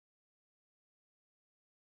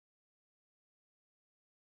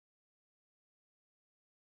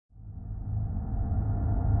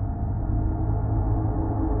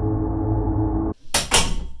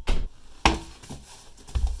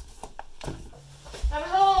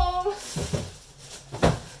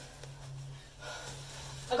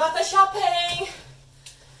the shopping.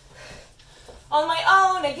 On my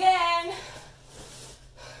own again.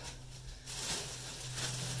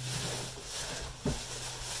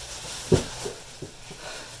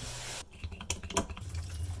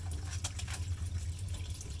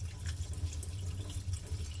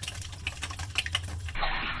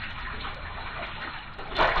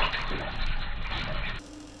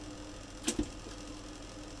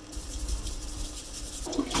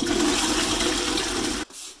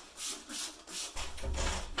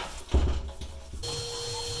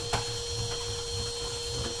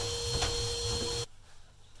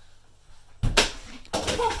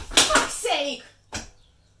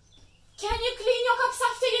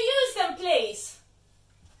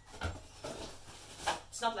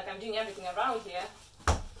 It's not like I'm doing everything around here.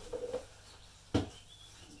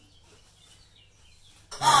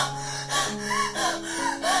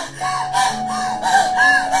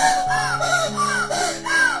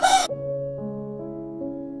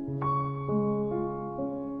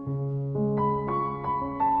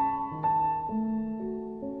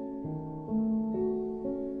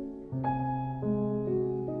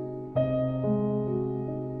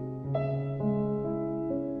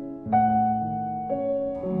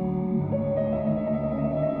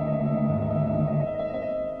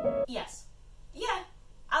 Yes. Yeah,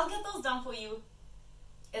 I'll get those done for you.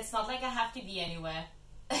 It's not like I have to be anywhere.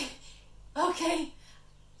 Okay.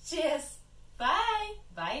 Cheers. Bye.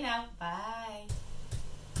 Bye now. Bye.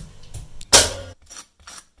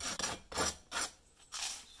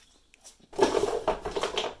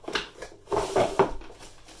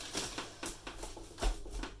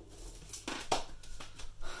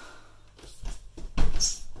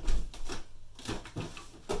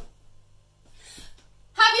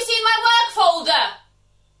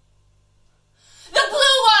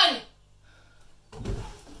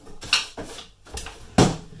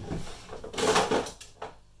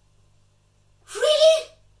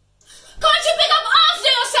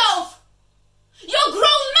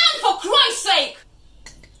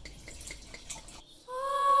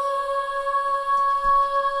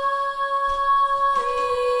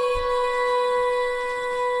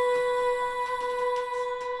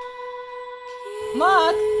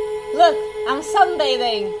 Mark, look, I'm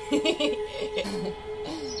sunbathing.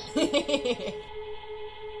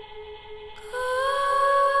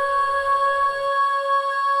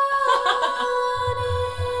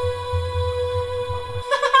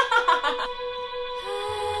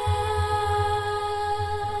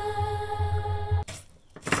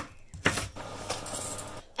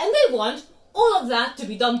 And they want all of that to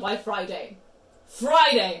be done by Friday.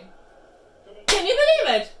 Friday! Can you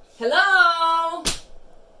believe it? Hello?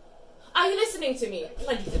 Are you listening to me?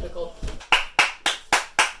 Like typical.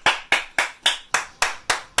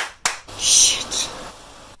 Shit.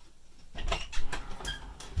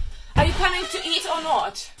 Are you coming to eat or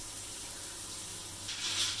not?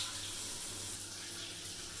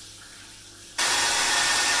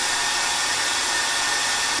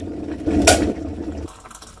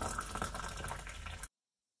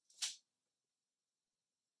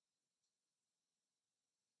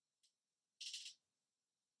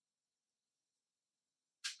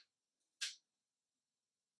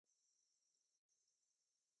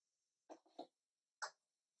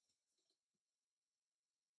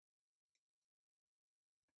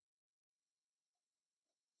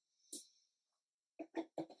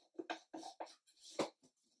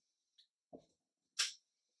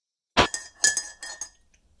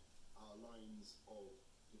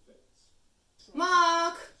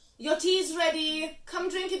 Mark, your tea's ready. Come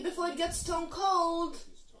drink it before it gets stone cold.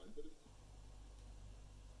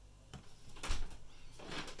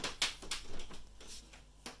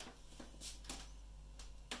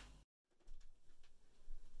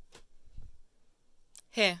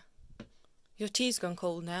 Here, your tea's gone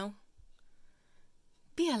cold now.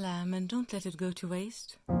 Be a lamb and don't let it go to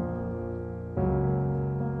waste.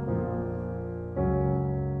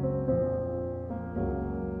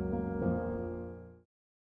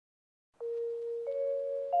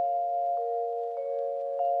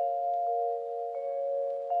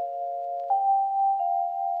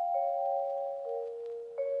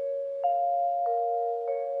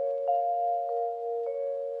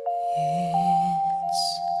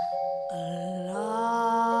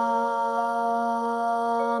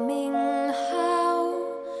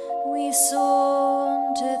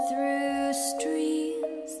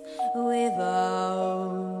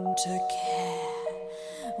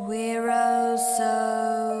 We're oh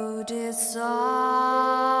so disarming.